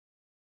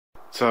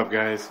What's up,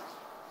 guys?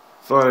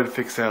 Thought I'd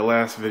fix that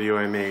last video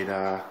I made.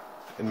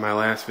 In my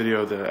last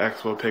video, the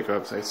Expo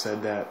Pickups, I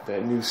said that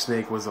that new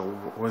snake was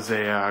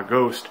a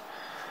ghost.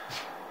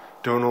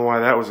 Don't know why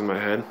that was in my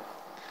head,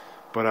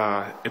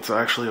 but it's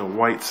actually a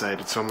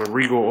white-sided. So I'm gonna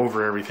re-go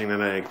over everything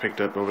that I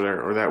picked up over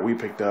there, or that we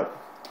picked up.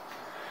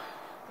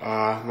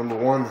 Number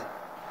one,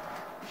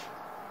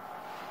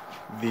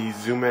 the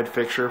zoom head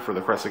fixture for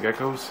the crescent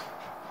geckos.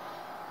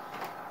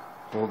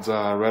 Holds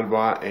a red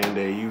bot and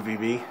a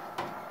UVB.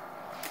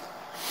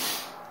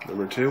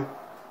 Number two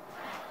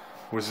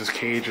was this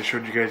cage I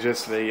showed you guys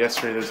yesterday.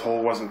 Yesterday this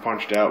hole wasn't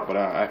punched out, but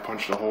I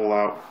punched a hole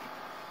out.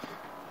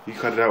 You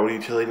cut it out with a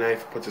utility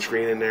knife, put the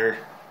screen in there.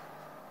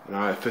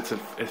 It fits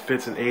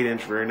an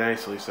 8-inch very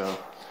nicely. So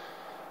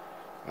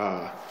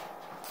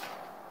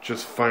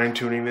just fine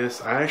tuning this.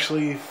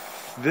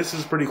 This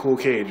is a pretty cool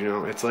cage. You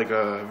know, it's like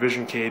a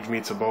vision cage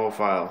meets a bow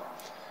file.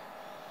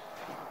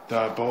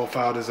 The bow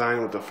file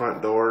design with the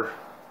front door,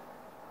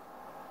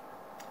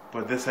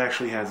 but this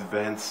actually has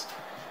vents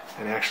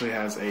and actually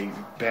has a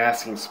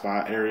basking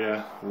spot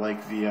area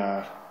like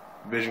the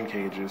vision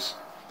cages.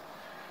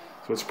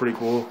 So it's pretty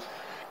cool.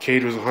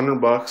 Cage was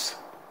 $100.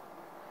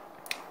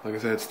 Like I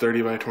said, it's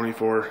 30 by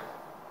 24.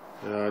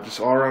 Just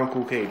all around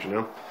cool cage, you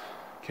know.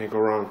 Can't go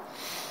wrong.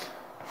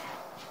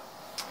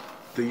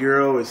 The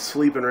Euro is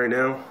sleeping right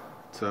now.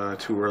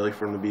 It's too early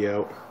for him to be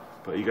out,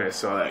 but you guys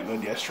saw that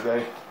good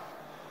yesterday.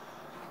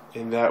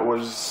 And that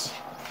was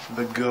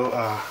the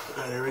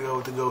there we go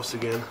with the ghost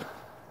again.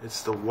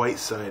 It's the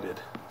white-sided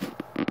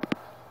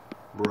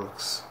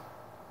Brooks.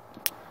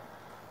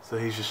 So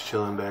he's just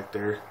chilling back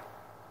there.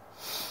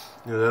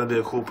 You know, that'll be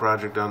a cool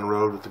project down the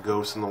road with the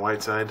ghost and the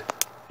white side.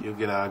 You'll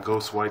get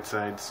ghost white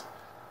sides,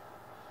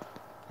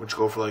 which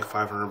go for like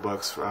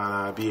 $500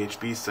 on a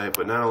BHB site.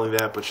 But not only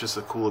that, but it's just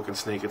a cool looking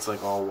snake. It's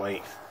like all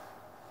white.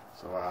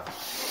 So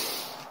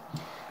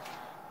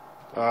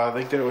I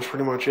think that was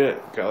pretty much it.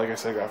 Like I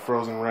said, got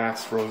frozen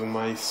rats, frozen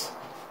mice,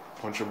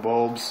 bunch of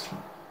bulbs.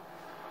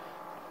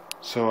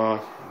 So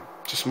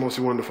just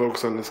mostly wanted to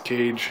focus on this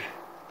cage.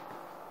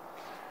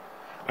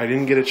 I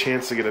didn't get a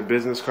chance to get a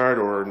business card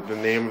or the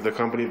name of the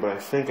company, but I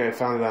think I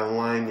found it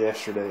online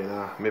yesterday,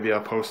 and maybe I'll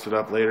post it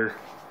up later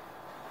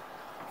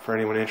for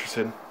anyone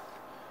interested.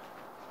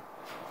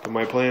 But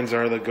my plans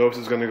are the ghost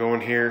is going to go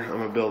in here. I'm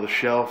going to build a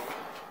shelf.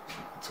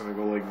 It's going to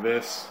go like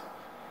this.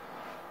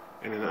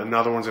 And then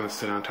another one's going to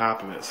sit on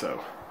top of it,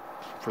 so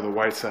for the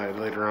white side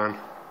later on.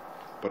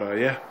 But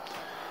yeah,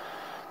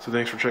 so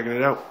thanks for checking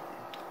it out.